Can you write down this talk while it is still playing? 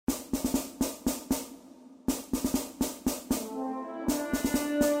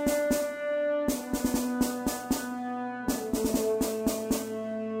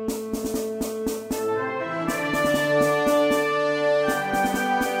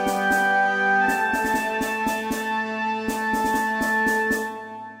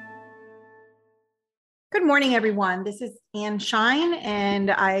morning, everyone. This is Ann Shine, and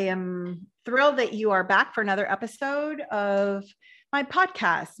I am thrilled that you are back for another episode of my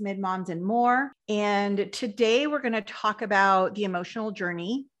podcast, Mid Moms and More. And today we're going to talk about the emotional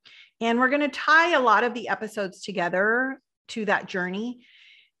journey, and we're going to tie a lot of the episodes together to that journey.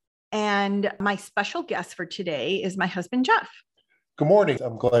 And my special guest for today is my husband, Jeff. Good morning.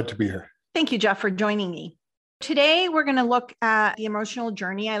 I'm glad to be here. Thank you, Jeff, for joining me. Today, we're going to look at the emotional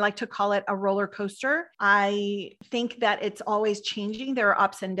journey. I like to call it a roller coaster. I think that it's always changing. There are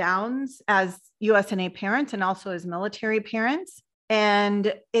ups and downs as USNA parents and also as military parents.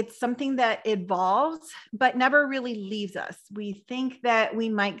 And it's something that evolves, but never really leaves us. We think that we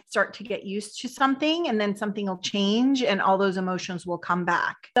might start to get used to something and then something will change and all those emotions will come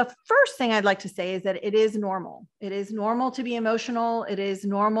back. The first thing I'd like to say is that it is normal. It is normal to be emotional. It is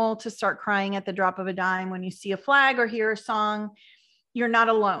normal to start crying at the drop of a dime when you see a flag or hear a song. You're not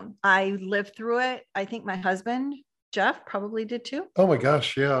alone. I lived through it. I think my husband, Jeff, probably did too. Oh my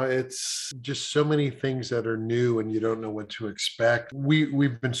gosh. Yeah. It's just so many things that are new and you don't know what to expect.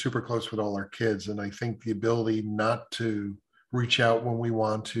 We've been super close with all our kids. And I think the ability not to reach out when we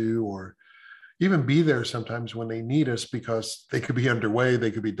want to, or even be there sometimes when they need us because they could be underway,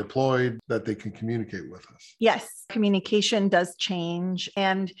 they could be deployed, that they can communicate with us. Yes, communication does change.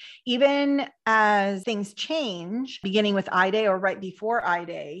 And even as things change, beginning with I-Day or right before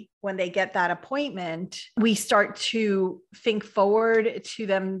I-Day, when they get that appointment, we start to think forward to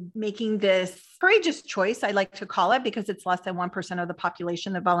them making this courageous choice, I like to call it, because it's less than 1% of the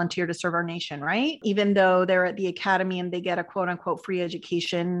population that volunteer to serve our nation, right? Even though they're at the academy and they get a quote unquote free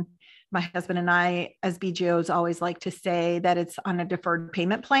education, my husband and I, as BGOs, always like to say that it's on a deferred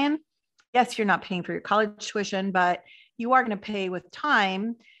payment plan. Yes, you're not paying for your college tuition, but you are going to pay with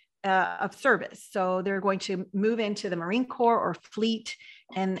time of service. So they're going to move into the Marine Corps or fleet,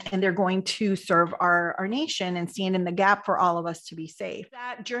 and they're going to serve our nation and stand in the gap for all of us to be safe.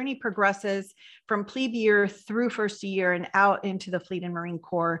 That journey progresses from plebe year through first year and out into the fleet and Marine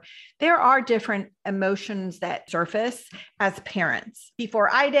Corps. There are different emotions that surface as parents.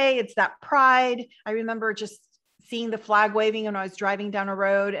 Before I-Day, it's that pride. I remember just seeing the flag waving when I was driving down a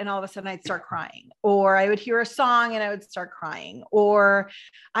road, and all of a sudden I'd start crying, or I would hear a song and I would start crying, or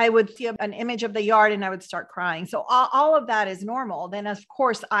I would see an image of the yard and I would start crying. So all of that is normal. Then of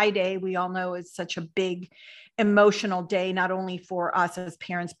course, I-Day, we all know, is such a big emotional day, not only for us as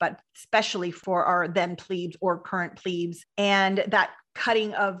parents, but especially for our then plebes or current plebes. And that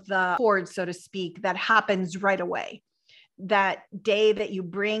cutting of the cord, so to speak, that happens right away. That day that you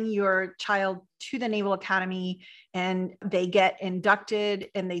bring your child to the Naval Academy and they get inducted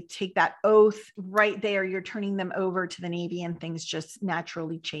and they take that oath, right there, you're turning them over to the Navy and things just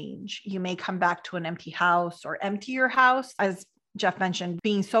naturally change. You may come back to an empty house or empty your house. As Jeff mentioned,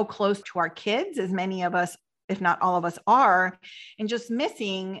 being so close to our kids, as many of us, if not all of us, are, and just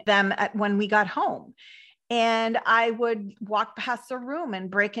missing them when we got home. And I would walk past the room and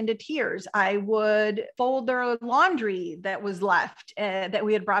break into tears. I would fold their laundry that was left that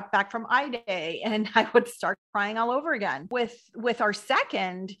we had brought back from I-Day, and I would start crying all over again. With our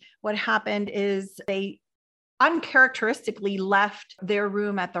second, what happened is they uncharacteristically left their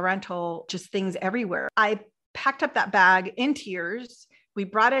room at the rental, just things everywhere. I packed up that bag in tears. We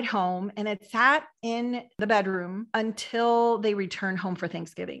brought it home and it sat in the bedroom until they returned home for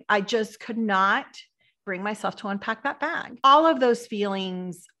Thanksgiving. I just could not bring myself to unpack that bag. All of those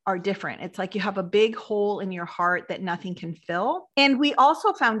feelings are different. It's like you have a big hole in your heart that nothing can fill. And we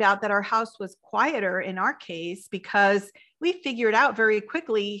also found out that our house was quieter in our case because we figured out very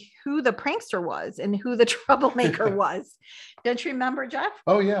quickly who the prankster was and who the troublemaker was. Don't you remember, Jeff?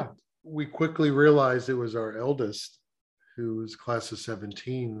 Oh, yeah. We quickly realized it was our eldest, who was class of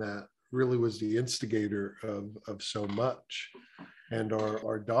 17, that really was the instigator of so much. And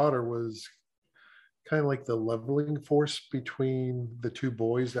our daughter was kind of like the leveling force between the two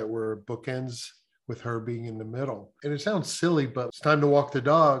boys that were bookends, with her being in the middle. And it sounds silly, but it's time to walk the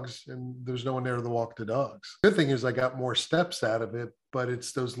dogs and there's no one there to walk the dogs. Good thing is I got more steps out of it, but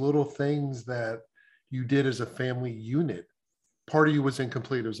it's those little things that you did as a family unit. Part of you was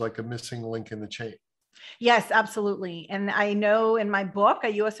incomplete. It was like a missing link in the chain. Yes, absolutely. And I know in my book, a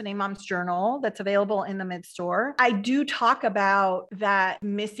USNA Mom's Journal that's available in the mid-store, I do talk about that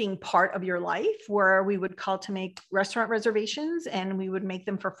missing part of your life where we would call to make restaurant reservations and we would make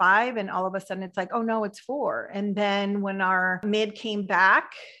them for 5. And all of a sudden it's like, oh no, it's 4. And then when our mid came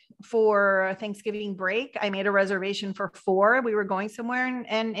back for Thanksgiving break. I made a reservation for 4. We were going somewhere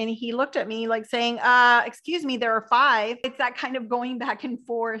and he looked at me like saying, excuse me, there are 5. It's that kind of going back and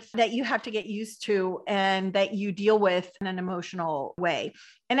forth that you have to get used to and that you deal with in an emotional way.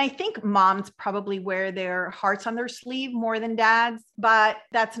 And I think moms probably wear their hearts on their sleeve more than dads, but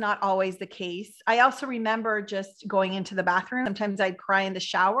that's not always the case. I also remember just going into the bathroom. Sometimes I'd cry in the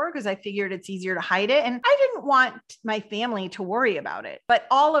shower because I figured it's easier to hide it. And I didn't want my family to worry about it. But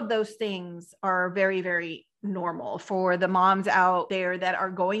all of those things are very, very normal for the moms out there that are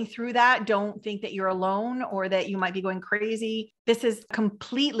going through that. Don't think that you're alone or that you might be going crazy. This is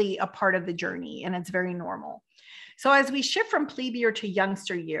completely a part of the journey and it's very normal. So as we shift from plebe year to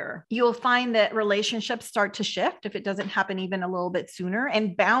youngster year, you'll find that relationships start to shift if it doesn't happen even a little bit sooner,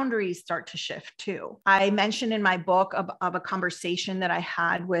 and boundaries start to shift too. I mentioned in my book of a conversation that I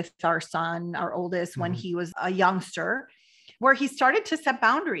had with our son, our oldest, when he was a youngster, where he started to set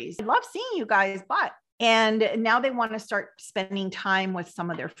boundaries. I love seeing you guys, but and now they want to start spending time with some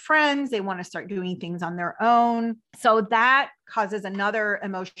of their friends. They want to start doing things on their own. So that causes another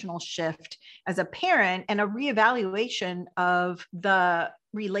emotional shift as a parent and a reevaluation of the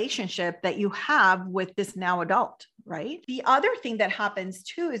relationship that you have with this now adult, right? The other thing that happens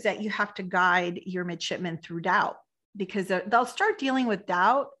too is that you have to guide your midshipmen through doubt, because they'll start dealing with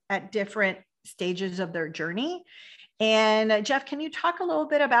doubt at different stages of their journey. And Jeff, can you talk a little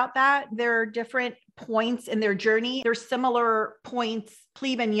bit about that? There are different points in their journey. There's similar points,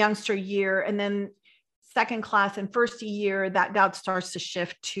 plebe and youngster year, and then second class and first year, that doubt starts to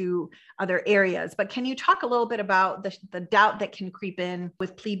shift to other areas. But can you talk a little bit about the doubt that can creep in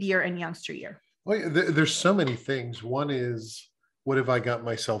with plebe year and youngster year? Well, there's so many things. One is, what have I got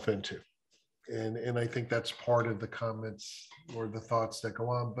myself into? And I think that's part of the comments or the thoughts that go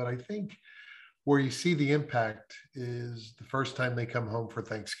on. But I think where you see the impact is the first time they come home for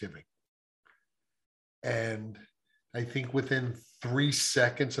Thanksgiving. And I think within 3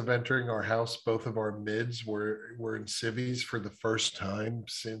 seconds of entering our house, both of our mids were in civvies for the first time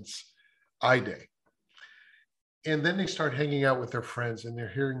since I-Day. And then they start hanging out with their friends and they're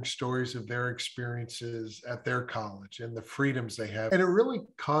hearing stories of their experiences at their college and the freedoms they have. And it really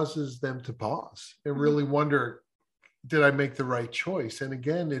causes them to pause and really wonder, did I make the right choice? And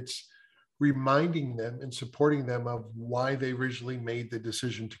again, it's reminding them and supporting them of why they originally made the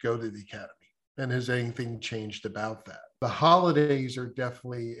decision to go to the academy. And has anything changed about that? The holidays are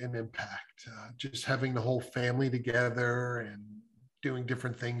definitely an impact. Just having the whole family together and doing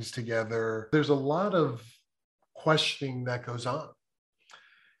different things together. There's a lot of questioning that goes on.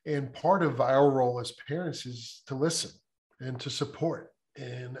 And part of our role as parents is to listen and to support.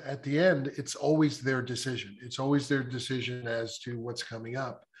 And at the end, it's always their decision. It's always their decision as to what's coming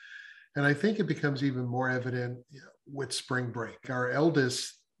up. And I think it becomes even more evident with spring break. Our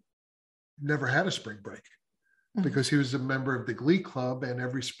eldest never had a spring break because he was a member of the Glee Club and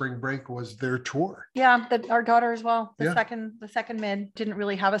every spring break was their tour. Yeah, our daughter as well. The second mid didn't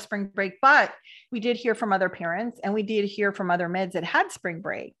really have a spring break, but we did hear from other parents and we did hear from other mids that had spring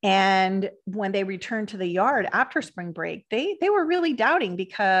break. And when they returned to the yard after spring break, they were really doubting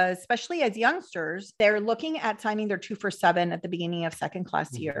because especially as youngsters, they're looking at signing their 2 for 7 at the beginning of second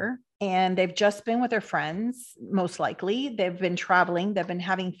class year. And they've just been with their friends, most likely. They've been traveling, they've been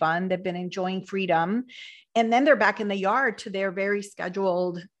having fun, they've been enjoying freedom. And then they're back in the yard to their very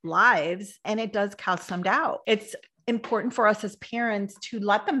scheduled lives. And it does cause some doubt. It's important for us as parents to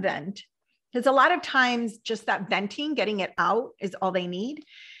let them vent, because a lot of times just that venting, getting it out is all they need.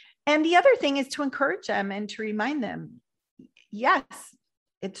 And the other thing is to encourage them and to remind them, yes,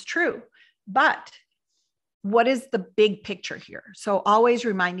 it's true, but what is the big picture here? So always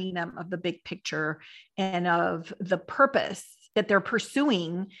reminding them of the big picture and of the purpose that they're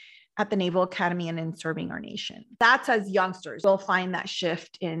pursuing at the Naval Academy and in serving our nation. That's as youngsters. We'll find that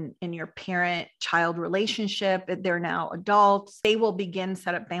shift in your parent-child relationship. They're now adults. They will begin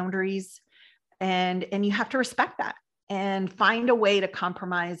set up boundaries and you have to respect that and find a way to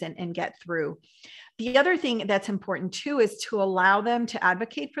compromise and get through. The other thing that's important too is to allow them to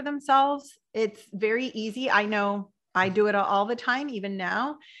advocate for themselves. It's very easy. I know I do it all the time, even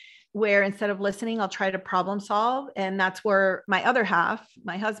now, where instead of listening, I'll try to problem solve. And that's where my other half,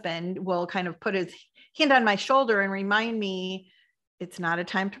 my husband, will kind of put his hand on my shoulder and remind me, it's not a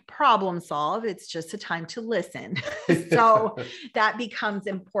time to problem solve. It's just a time to listen. So that becomes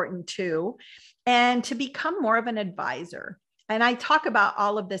important too. And to become more of an advisor. And I talk about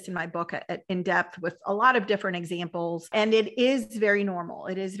all of this in my book in depth with a lot of different examples. And it is very normal.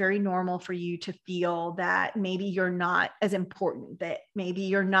 It is very normal for you to feel that maybe you're not as important, that maybe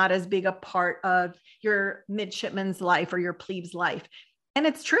you're not as big a part of your midshipman's life or your plebe's life. And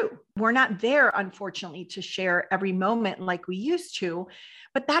it's true. We're not there, unfortunately, to share every moment like we used to,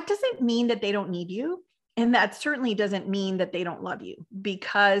 but that doesn't mean that they don't need you. And that certainly doesn't mean that they don't love you,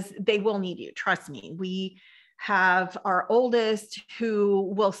 because they will need you. Trust me. We have our oldest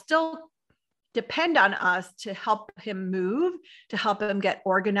who will still depend on us to help him move, to help him get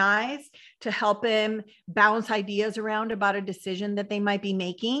organized, to help him bounce ideas around about a decision that they might be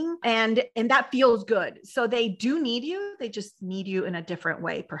making. And that feels good. So they do need you. They just need you in a different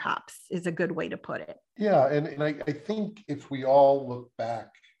way, perhaps, is a good way to put it. Yeah. And I think if we all look back,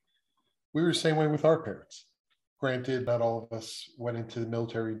 we were the same way with our parents. Granted, not all of us went into the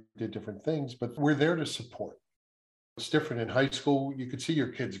military, did different things, but we're there to support. It's different in high school. You could see your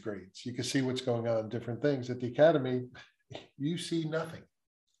kids' grades. You could see what's going on, different things. At the academy, you see nothing.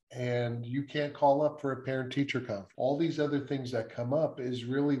 And you can't call up for a parent-teacher conference. All these other things that come up is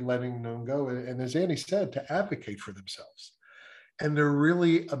really letting them go. And as Annie said, to advocate for themselves. And they're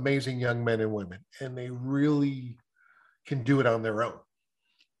really amazing young men and women. And they really can do it on their own.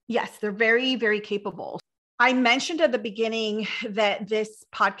 Yes, they're very, very capable. I mentioned at the beginning that this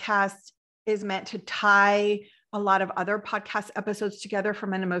podcast is meant to tie a lot of other podcast episodes together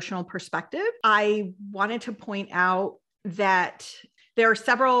from an emotional perspective. I wanted to point out that there are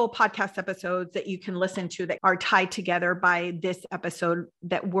several podcast episodes that you can listen to that are tied together by this episode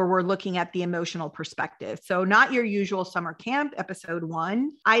where we're looking at the emotional perspective. So not your usual summer camp, episode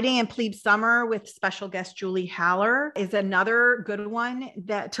 1. Ida and Plebe Summer with special guest Julie Haller is another good one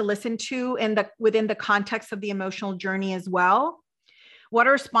that to listen to within the context of the emotional journey as well. What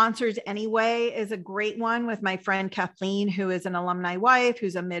Are Sponsors Anyway is a great one with my friend Kathleen, who is an alumni wife,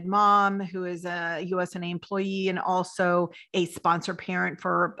 who's a mid-mom, who is a USNA employee, and also a sponsor parent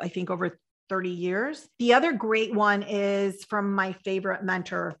for, I think, over 30 years. The other great one is from my favorite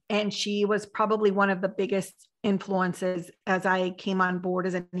mentor, and she was probably one of the biggest influences as I came on board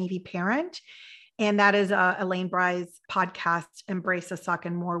as a Navy parent. And that is Elaine Bry's podcast, Embrace a Suck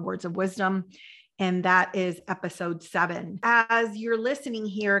and More Words of Wisdom. And that is episode 7. As you're listening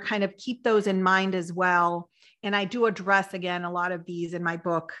here, kind of keep those in mind as well. And I do address, again, a lot of these in my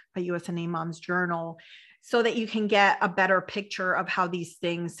book, A USNA Mom's Journal, so that you can get a better picture of how these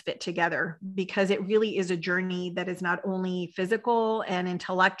things fit together, because it really is a journey that is not only physical and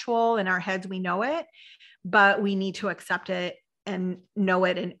intellectual. In our heads, we know it, but we need to accept it and know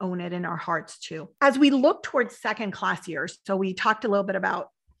it and own it in our hearts too. As we look towards second class years, so we talked a little bit about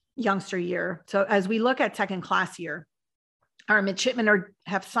youngster year. So as we look at second class year, our midshipmen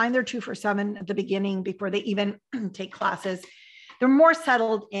have signed their 2 for 7 at the beginning before they even take classes. They're more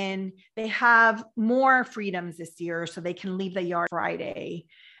settled in. They have more freedoms this year, so they can leave the yard Friday,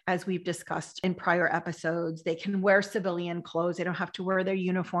 as we've discussed in prior episodes. They can wear civilian clothes. They don't have to wear their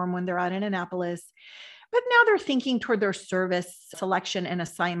uniform when they're out in Annapolis. But now they're thinking toward their service selection and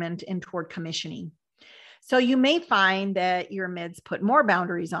assignment and toward commissioning. So you may find that your mids put more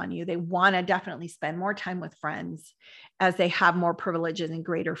boundaries on you. They want to definitely spend more time with friends as they have more privileges and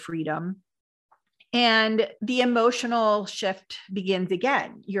greater freedom. And the emotional shift begins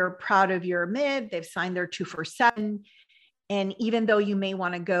again. You're proud of your mid. They've signed their 2 for 7. And even though you may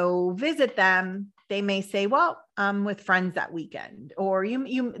want to go visit them, they may say, well, I'm with friends that weekend. Or you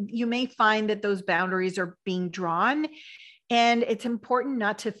may find that those boundaries are being drawn. And it's important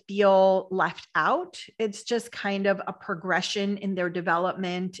not to feel left out. It's just kind of a progression in their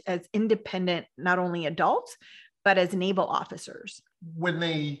development as independent, not only adults, but as naval officers. When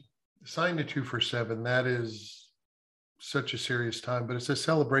they sign the 2 for 7, that is such a serious time, but it's a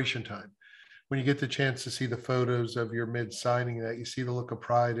celebration time. When you get the chance to see the photos of your mid signing that, you see the look of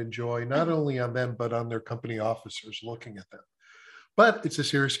pride and joy, not only on them, but on their company officers looking at them. But it's a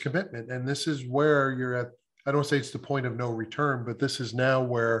serious commitment. And this is where you're at. I don't say it's the point of no return, but this is now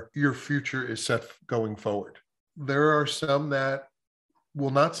where your future is set going forward. There are some that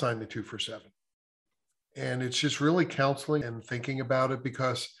will not sign the 2 for 7. And it's just really counseling and thinking about it,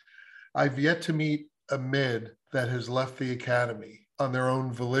 because I've yet to meet a mid that has left the academy on their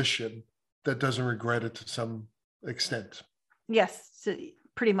own volition that doesn't regret it to some extent. Yes,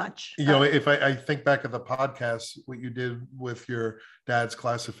 pretty much. You know, if I think back at the podcast, what you did with your dad's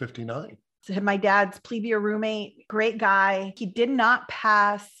class of 59. My dad's plebeian roommate, great guy. He did not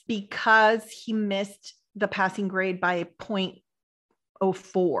pass because he missed the passing grade by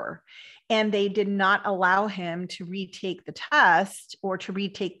 0.04. And they did not allow him to retake the test or to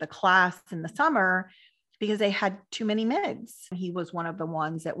retake the class in the summer because they had too many mids. He was one of the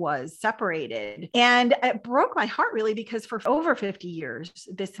ones that was separated. And it broke my heart, really, because for over 50 years,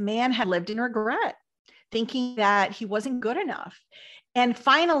 this man had lived in regret, thinking that he wasn't good enough. And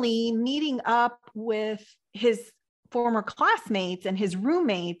finally meeting up with his former classmates and his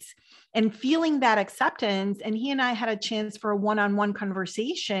roommates and feeling that acceptance. And he and I had a chance for a one-on-one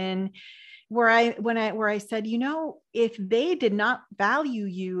conversation where I said, if they did not value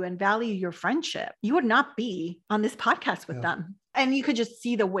you and value your friendship, you would not be on this podcast with them. And you could just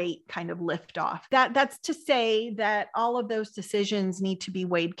see the weight kind of lift off. That's to say that all of those decisions need to be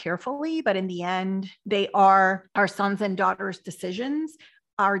weighed carefully, but in the end, they are our sons and daughters' decisions.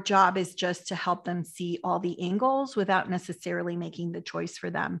 Our job is just to help them see all the angles without necessarily making the choice for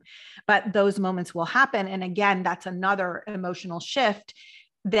them. But those moments will happen. And again, that's another emotional shift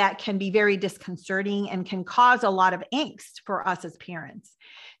that can be very disconcerting and can cause a lot of angst for us as parents.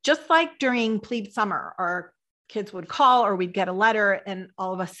 Just like during plebe summer, our kids would call or we'd get a letter and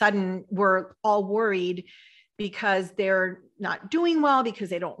all of a sudden we're all worried because they're not doing well, because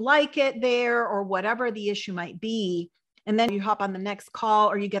they don't like it there or whatever the issue might be. And then you hop on the next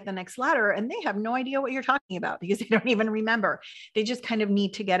call or you get the next letter and they have no idea what you're talking about because they don't even remember. They just kind of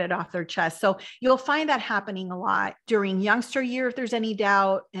need to get it off their chest. So you'll find that happening a lot during youngster year, if there's any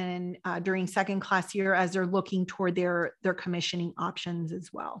doubt, and during second class year as they're looking toward their commissioning options as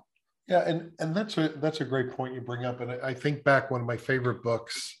well. Yeah, and that's a great point you bring up. And I think back, one of my favorite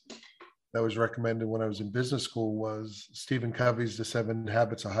books that was recommended when I was in business school was Stephen Covey's The 7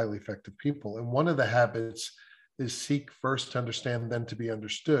 Habits of Highly Effective People. And one of the habits is seek first to understand, then to be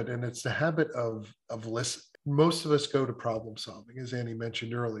understood. And it's the habit of listening. Most of us go to problem solving, as Annie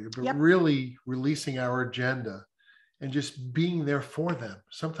mentioned earlier, but really releasing our agenda and just being there for them.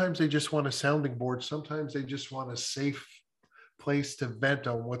 Sometimes they just want a sounding board. Sometimes they just want a safe place to vent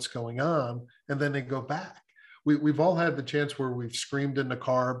on what's going on. And then they go back. We've all had the chance where we've screamed in the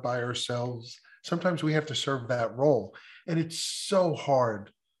car by ourselves. Sometimes we have to serve that role. And it's so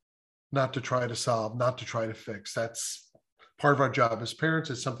hard not to try to solve, not to try to fix. That's part of our job as parents.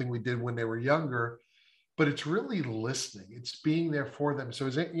 It's something we did when they were younger, but it's really listening. It's being there for them. So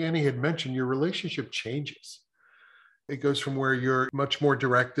as Annie had mentioned, your relationship changes. It goes from where you're much more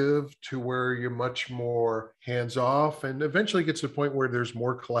directive to where you're much more hands-off, and eventually gets to the point where there's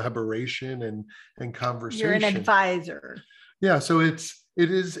more collaboration and conversation. You're an advisor. Yeah. So it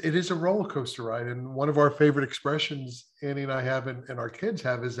is a roller coaster ride. And one of our favorite expressions Annie and I have and our kids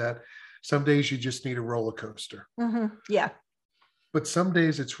have is that some days you just need a roller coaster. Mm-hmm. Yeah. But some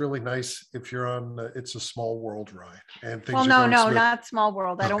days it's really nice if you're on It's a Small World ride and things. Well, no, not Small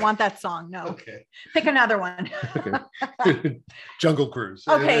World. I don't want that song. No. Okay. Pick another one. Okay. Jungle Cruise.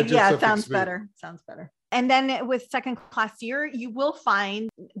 Okay. Yeah. Sounds better. Sounds better. And then with second class year, you will find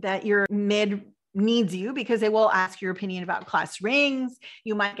that your mid needs you because they will ask your opinion about class rings.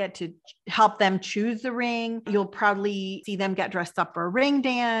 You might get to help them choose the ring. You'll probably see them get dressed up for a ring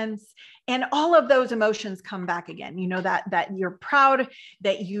dance. And all of those emotions come back again. You know, that you're proud,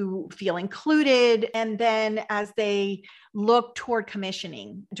 that you feel included. And then as they look toward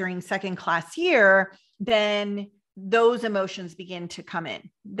commissioning during second class year, then those emotions begin to come in,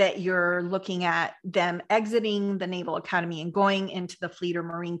 that you're looking at them exiting the Naval Academy and going into the Fleet or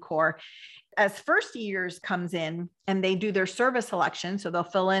Marine Corps. As first years comes in and they do their service selection, so they'll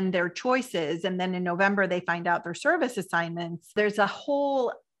fill in their choices. And then in November, they find out their service assignments. There's a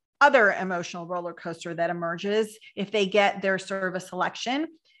whole other emotional roller coaster that emerges if they get their service selection.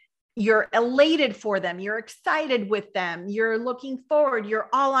 You're elated for them. You're excited with them. You're looking forward. You're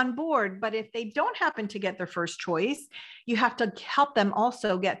all on board. But if they don't happen to get their first choice, you have to help them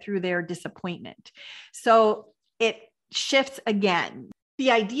also get through their disappointment. So it shifts again.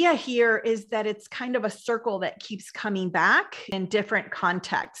 The idea here is that it's kind of a circle that keeps coming back in different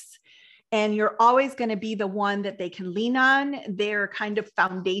contexts. And you're always going to be the one that they can lean on, their kind of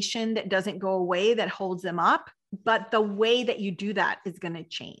foundation that doesn't go away, that holds them up. But the way that you do that is going to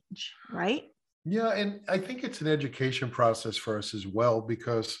change, right? Yeah. And I think it's an education process for us as well,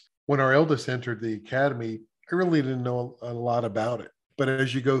 because when our eldest entered the academy, I really didn't know a lot about it. But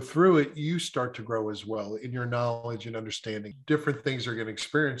as you go through it, you start to grow as well in your knowledge and understanding. Different things are going to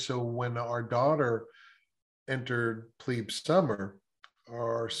experience. So when our daughter entered plebe summer,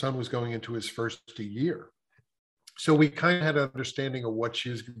 our son was going into his first year. So we kind of had an understanding of what she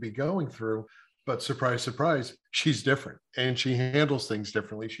was going to be going through. But surprise, surprise, she's different and she handles things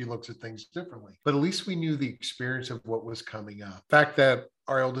differently. She looks at things differently. But at least we knew the experience of what was coming up. The fact that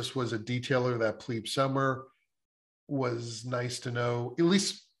our eldest was a detailer that plebe summer was nice to know, at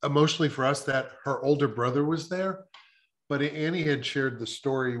least emotionally for us, that her older brother was there. But Annie had shared the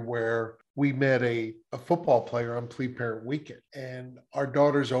story where we met a football player on plebe parent weekend. And our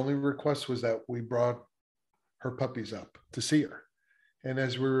daughter's only request was that we brought her puppies up to see her. And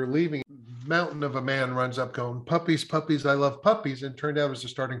as we were leaving, mountain of a man runs up going, "Puppies, puppies, I love puppies," and turned out it was the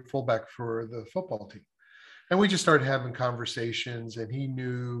starting fullback for the football team. And we just started having conversations, and he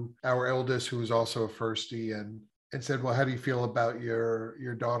knew our eldest, who was also a firstie, and said, well, how do you feel about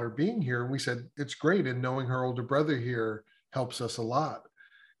your daughter being here? And we said, it's great. And knowing her older brother here helps us a lot.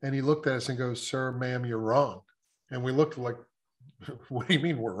 And he looked at us and goes, sir, ma'am, you're wrong. And we looked like, what do you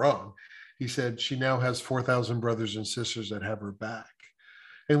mean we're wrong? He said, she now has 4,000 brothers and sisters that have her back.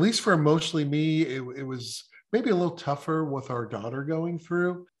 At least for emotionally me, it was maybe a little tougher with our daughter going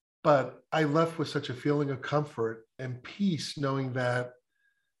through, but I left with such a feeling of comfort and peace, knowing that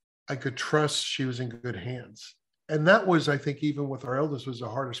I could trust she was in good hands. And that was, I think, even with our eldest, was the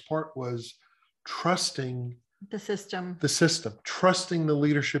hardest part, was trusting the system, trusting the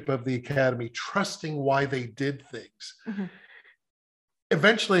leadership of the academy, trusting why they did things. Mm-hmm.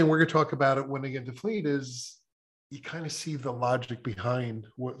 Eventually, and we're going to talk about it when they get to Fleet, is you kind of see the logic behind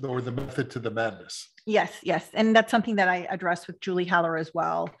or the method to the madness. Yes. And that's something that I addressed with Julie Haller as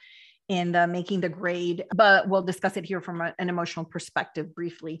well in making the grade, but we'll discuss it here from an emotional perspective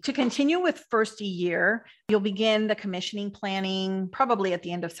briefly. To continue with first year, you'll begin the commissioning planning probably at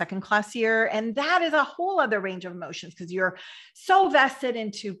the end of second class year. And that is a whole other range of emotions, because you're so vested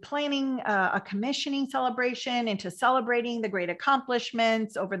into planning a commissioning celebration, into celebrating the great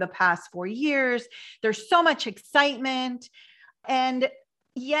accomplishments over the past 4 years. There's so much excitement. And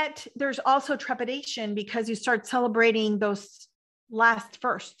yet there's also trepidation, because you start celebrating those last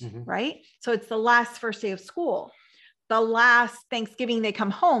first, mm-hmm. right? So it's the last first day of school, the last Thanksgiving they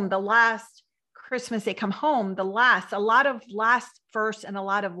come home, the last Christmas they come home, a lot of last first and a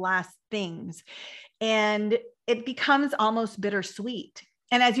lot of last things. And it becomes almost bittersweet.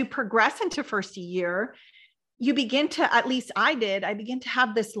 And as you progress into first year, you begin to, at least I begin to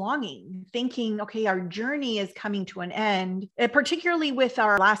have this longing, thinking, okay, our journey is coming to an end, particularly with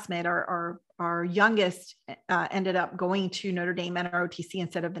our last mid, our youngest ended up going to Notre Dame NROTC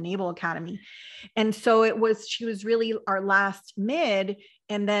instead of the Naval Academy. And so she was really our last mid.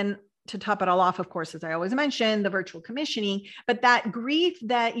 And then to top it all off, of course, as I always mention, the virtual commissioning, but that grief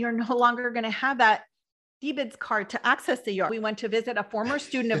that you're no longer going to have that DBIDS card to access the yard. We went to visit a former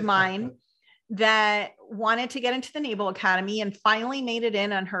student of mine that wanted to get into the Naval Academy and finally made it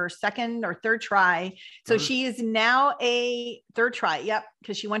in on her second or third try. So she is now a third try. Yep.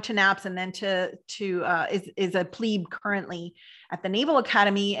 Because she went to NAPS and then is a plebe currently at the Naval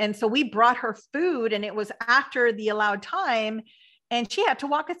Academy. And so we brought her food, and it was after the allowed time, and she had to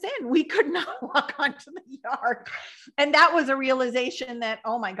walk us in. We could not walk onto the yard. And that was a realization that,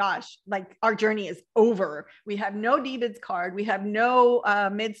 oh my gosh, like our journey is over. We have no DBIDS card. We have no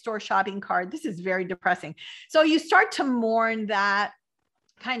mid-store shopping card. This is very depressing. So you start to mourn that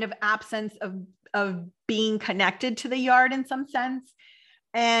kind of absence of being connected to the yard in some sense.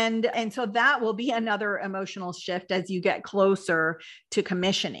 And so that will be another emotional shift as you get closer to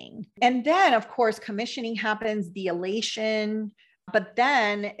commissioning. And then, of course, commissioning happens, the elation, but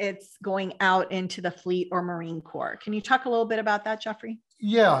then it's going out into the Fleet or Marine Corps. Can you talk a little bit about that, Jeffrey?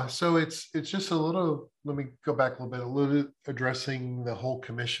 Yeah, so it's just a little, let me go back a little bit, addressing the whole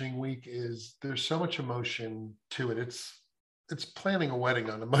commissioning week. Is there's so much emotion to it. It's planning a wedding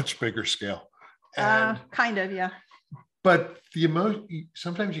on a much bigger scale. And, kind of, yeah. But the emotion,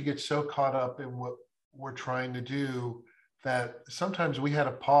 sometimes you get so caught up in what we're trying to do that sometimes we had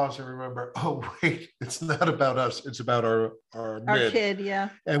to pause and remember, oh, wait, it's not about us. It's about our kid, yeah.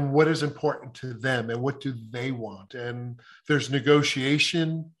 And what is important to them and what do they want. And there's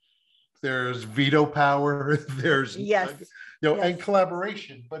negotiation, there's veto power, there's, and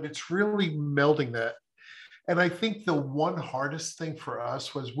collaboration, but it's really melding that. And I think the one hardest thing for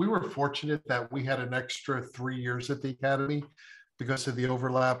us was we were fortunate that we had an extra 3 years at the academy because of the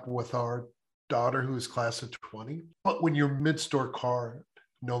overlap with our daughter, who is class of 20. But when your mid-store card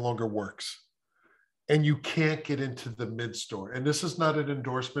no longer works and you can't get into the mid-store, and this is not an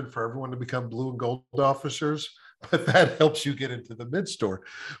endorsement for everyone to become blue and gold officers, but that helps you get into the mid-store.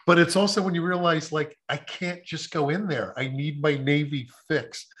 But it's also when you realize, like, I can't just go in there. I need my Navy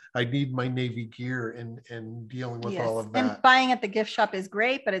fix. I need my Navy gear and dealing with all of that. And buying at the gift shop is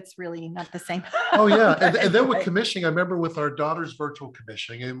great, but it's really not the same. Oh, yeah. And then with commissioning, I remember with our daughter's virtual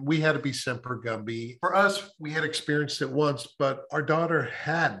commissioning, and we had to be Semper Gumby. For us, we had experienced it once, but our daughter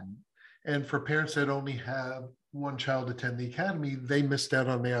hadn't. And for parents that only have one child attend the academy, they missed out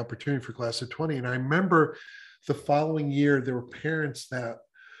on the opportunity for class of 20. And I remember the following year, there were parents that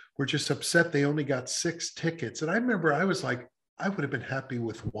were just upset they only got 6 tickets. And I remember I was like, I would have been happy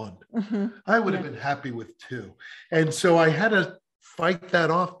with 1. Mm-hmm. I would have been happy with 2. And so I had to fight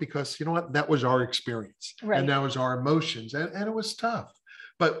that off because, you know what, that was our experience. Right. And that was our emotions. And it was tough.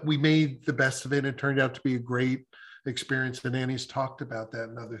 But we made the best of it. And it turned out to be a great experience. And Annie's talked about that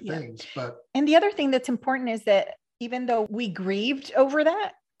and other things. But and the other thing that's important is that even though we grieved over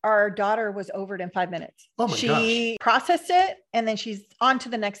that, our daughter was over it in 5 minutes. Oh my she processed it and then she's on to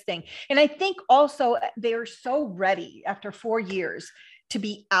the next thing. And I think also they're so ready after 4 years to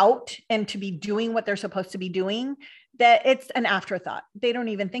be out and to be doing what they're supposed to be doing that it's an afterthought. They don't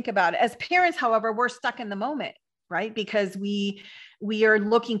even think about it. As parents, however, we're stuck in the moment, right? Because we are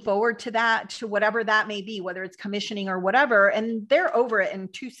looking forward to that, to whatever that may be, whether it's commissioning or whatever, and they're over it in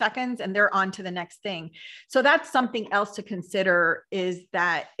 2 seconds and they're on to the next thing. So that's something else to consider, is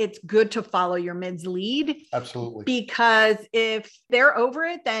that it's good to follow your mid's lead. Absolutely. Because if they're over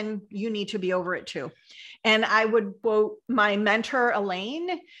it, then you need to be over it too. And I would quote my mentor,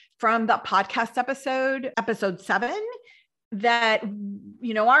 Elaine, from the podcast episode 7, that,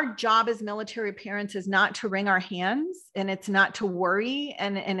 our job as military parents is not to wring our hands, and it's not to worry,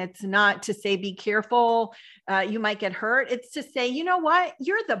 and it's not to say, be careful, you might get hurt. It's to say, you know what,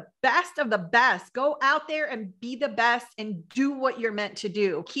 you're the best of the best. Go out there and be the best and do what you're meant to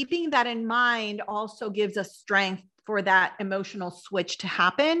do. Keeping that in mind also gives us strength for that emotional switch to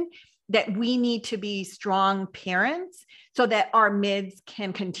happen, that we need to be strong parents so that our mids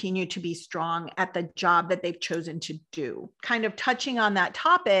can continue to be strong at the job that they've chosen to do. Kind of touching on that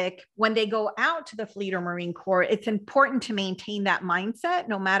topic, when they go out to the Fleet or Marine Corps, it's important to maintain that mindset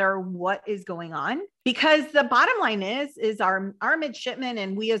no matter what is going on. Because the bottom line is our midshipmen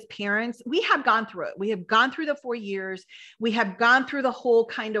and we as parents, we have gone through it. We have gone through the 4 years. We have gone through the whole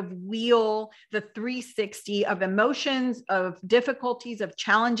kind of wheel, the 360 of emotions, of difficulties, of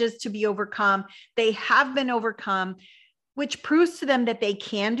challenges to be overcome. They have been overcome, which proves to them that they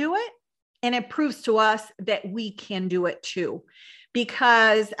can do it. And it proves to us that we can do it too.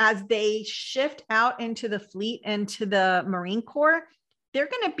 Because as they shift out into the fleet and to the Marine Corps, they're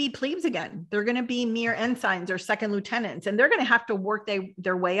going to be plebes again. They're going to be mere ensigns or second lieutenants, and they're going to have to work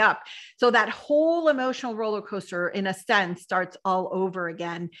their way up. So that whole emotional roller coaster, in a sense, starts all over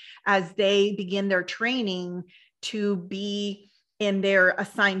again as they begin their training to be in their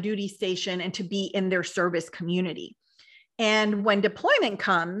assigned duty station and to be in their service community. And when deployment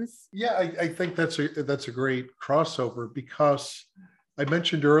comes. Yeah, I think that's a great crossover, because I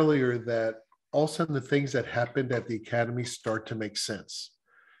mentioned earlier that all of a sudden the things that happened at the academy start to make sense.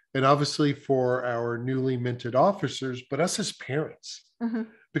 And obviously for our newly minted officers, but us as parents,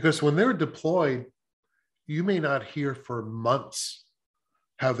 because when they're deployed, you may not hear for months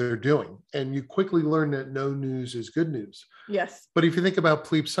how they're doing. And you quickly learn that no news is good news. Yes. But if you think about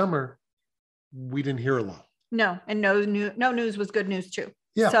plebe summer, we didn't hear a lot. No, and no news was good news too.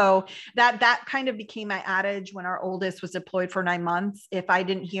 Yeah. So that kind of became my adage when our oldest was deployed for 9 months. If I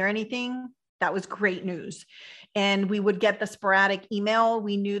didn't hear anything, that was great news. And we would get the sporadic email.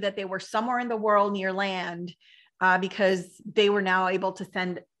 We knew that they were somewhere in the world near land, because they were now able to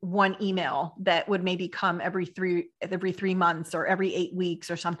send one email that would maybe come every 3 months or every 8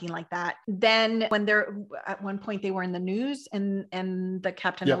 weeks or something like that. Then when at one point they were in the news, and the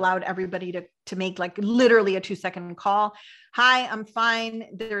captain allowed everybody to make like literally a 2-second call. Hi, I'm fine.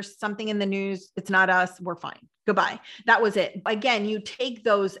 There's something in the news. It's not us. We're fine. Goodbye. That was it. Again, you take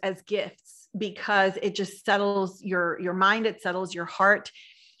those as gifts because it just settles your mind. It settles your heart.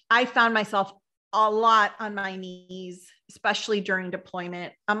 I found myself a lot on my knees, especially during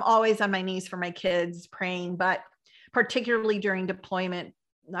deployment. I'm always on my knees for my kids praying, but particularly during deployment,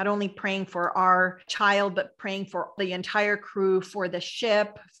 not only praying for our child, but praying for the entire crew, for the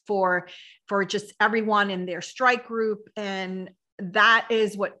ship, for just everyone in their strike group. And that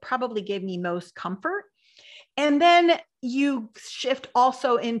is what probably gave me most comfort. And then you shift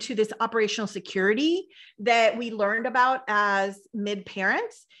also into this operational security that we learned about as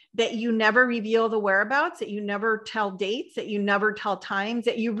mid-parents, that you never reveal the whereabouts, that you never tell dates, that you never tell times,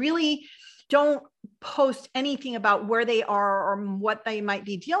 that you really don't post anything about where they are or what they might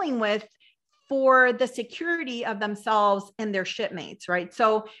be dealing with, for the security of themselves and their shipmates, right?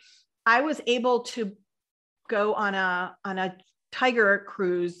 So I was able to go on a Tiger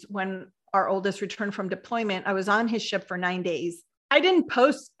cruise when our oldest returned from deployment. I was on his ship for 9 days. I didn't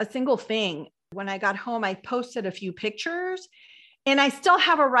post a single thing. When I got home, I posted a few pictures, and I still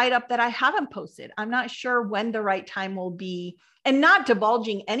have a write-up that I haven't posted. I'm not sure when the right time will be, and not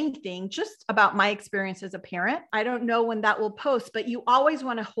divulging anything, just about my experience as a parent. I don't know when that will post, but you always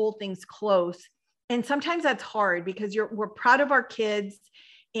want to hold things close. And sometimes that's hard because we're proud of our kids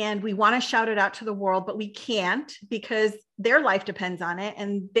and we want to shout it out to the world, but we can't because their life depends on it,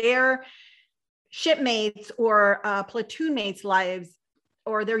 and their shipmates or platoon mates' lives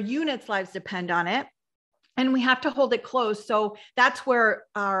or their units' lives depend on it. and we have to hold it close. So that's where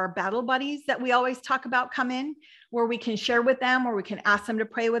our battle buddies that we always talk about come in, where we can share with them, where we can ask them to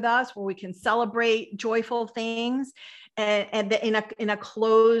pray with us, where we can celebrate joyful things and in a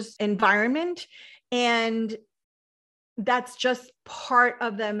closed environment. And that's just part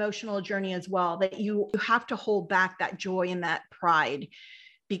of the emotional journey as well, that you have to hold back that joy and that pride,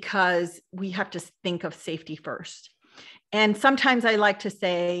 because we have to think of safety first. And sometimes I like to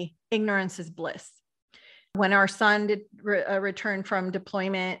say ignorance is bliss. When our son did return from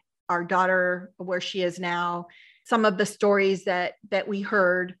deployment, our daughter, where she is now, some of the stories that we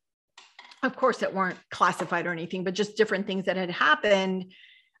heard, of course, that weren't classified or anything, but just different things that had happened.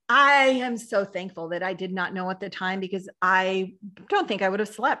 I am so thankful that I did not know at the time, because I don't think I would have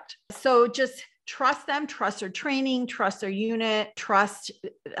slept. So just trust them, trust their training, trust their unit, trust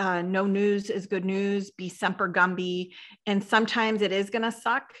no news is good news, be semper gumby. And sometimes it is going to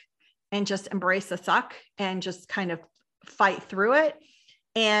suck, and just embrace the suck and just kind of fight through it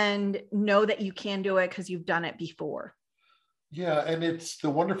and know that you can do it because you've done it before. Yeah. And it's the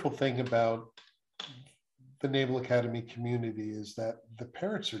wonderful thing about the Naval Academy community is that the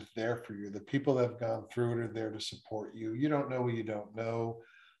parents are there for you. The people that have gone through it are there to support you. You don't know what you don't know.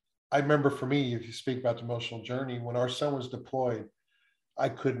 I remember for me, if you speak about the emotional journey, when our son was deployed, I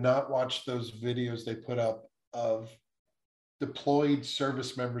could not watch those videos they put up of deployed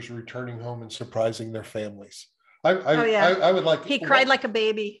service members returning home and surprising their families. I would like. He cried like a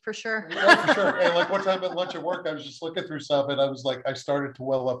baby, for sure. Yeah, for sure. And like one time at lunch at work, I was just looking through some, and I was like, I started to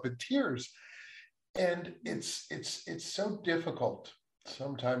well up in tears. And it's so difficult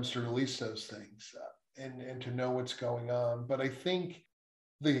sometimes to release those things and to know what's going on. But I think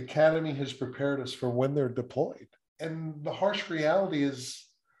the academy has prepared us for when they're deployed. And the harsh reality is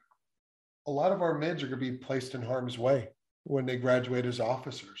a lot of our mids are going to be placed in harm's way when they graduate as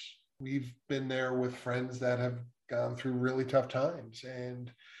officers. We've been there with friends that have gone through really tough times,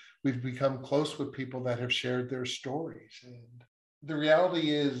 and we've become close with people that have shared their stories. And the reality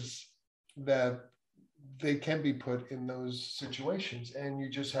is that they can be put in those situations, and you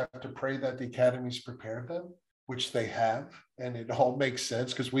just have to pray that the academy's prepared them, which they have. And it all makes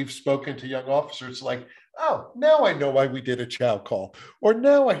sense, because we've spoken to young officers like, oh, now I know why we did a chow call, or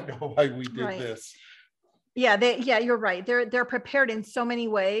now I know why we did this. Yeah, you're right. They're prepared in so many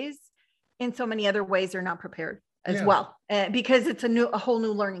ways. In so many other ways, they're not prepared as well, because it's a whole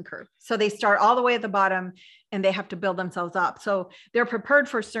new learning curve. So they start all the way at the bottom, and they have to build themselves up. So they're prepared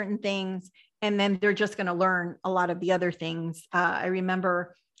for certain things, and then they're just going to learn a lot of the other things. I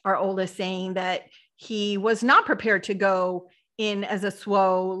remember our oldest saying that he was not prepared to go in as a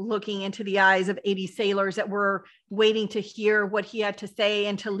SWO, looking into the eyes of 80 sailors that were waiting to hear what he had to say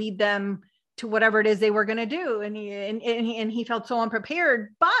and to lead them to whatever it is they were going to do. And he felt so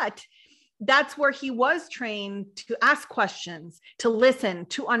unprepared, but that's where he was trained to ask questions, to listen,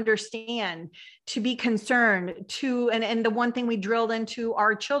 to understand, to be concerned, and the one thing we drilled into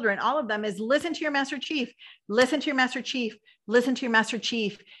our children, all of them, is listen to your master chief, listen to your master chief, listen to your master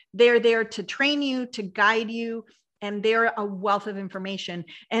chief. They're there to train you, to guide you, and they're a wealth of information.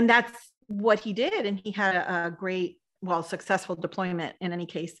 And that's what he did. And he had a great, successful deployment. In any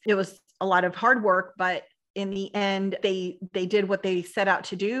case, it was a lot of hard work, but in the end, they did what they set out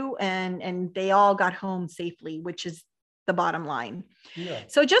to do, and they all got home safely, which is the bottom line. Yeah.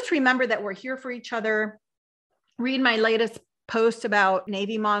 So just remember that we're here for each other. Read my latest post about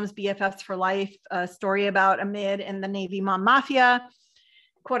Navy Moms BFFs for Life, a story about a mid and the Navy Mom Mafia,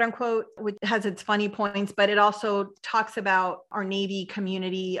 quote unquote, which has its funny points, but it also talks about our Navy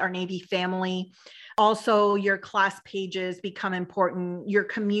community, our Navy family. Also, your class pages become important. Your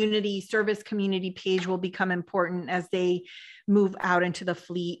community, service community page will become important as they move out into the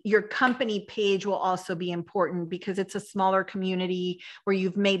fleet. Your company page will also be important, because it's a smaller community where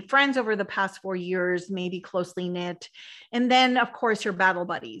you've made friends over the past 4 years, maybe closely knit. And then, of course, your battle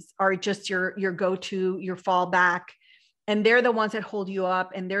buddies are just your go-to, your fallback. And they're the ones that hold you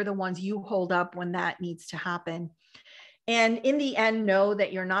up, and they're the ones you hold up when that needs to happen. And in the end, know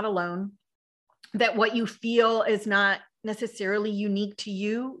that you're not alone, that what you feel is not necessarily unique to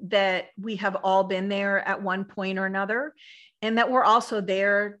you, that we have all been there at one point or another, and that we're also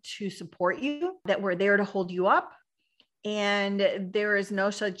there to support you, that we're there to hold you up. And there is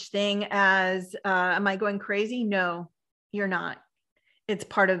no such thing as, am I going crazy? No, you're not. It's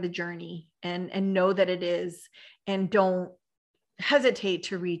part of the journey, and know that it is, and don't hesitate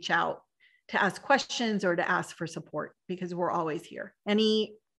to reach out, to ask questions or to ask for support, because we're always here.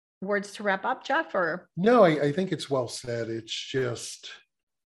 Any words to wrap up, Jeff? Or no, I think it's well said. It's just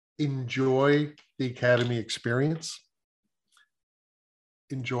enjoy the academy experience.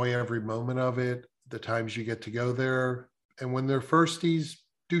 Enjoy every moment of it. the times you get to go there. And when they're firsties,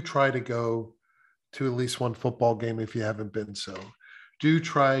 do try to go to at least one football game if you haven't been so. Do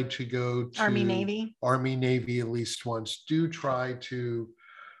try to go to Army, Navy at least once. Do try to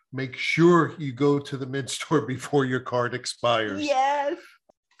make sure you go to the mid-store before your card expires. Yes.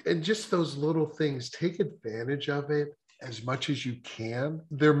 And just those little things, take advantage of it as much as you can.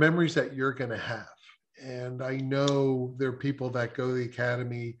 They're memories that you're going to have. And I know there are people that go to the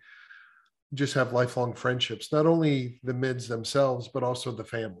academy, just have lifelong friendships, not only the mids themselves, but also the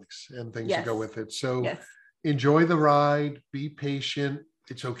families and things that go with it. So enjoy the ride, be patient.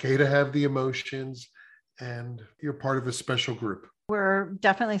 It's okay to have the emotions, and you're part of a special group. We're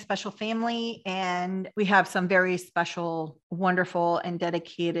definitely a special family, and we have some very special, wonderful, and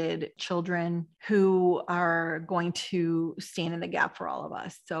dedicated children who are going to stand in the gap for all of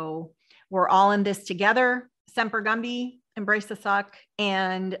us. So we're all in this together. Semper Gumby, embrace the suck,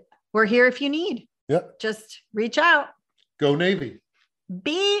 and we're here if you need. Yep. Just reach out. Go Navy.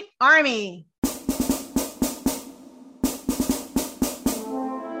 Beat Army.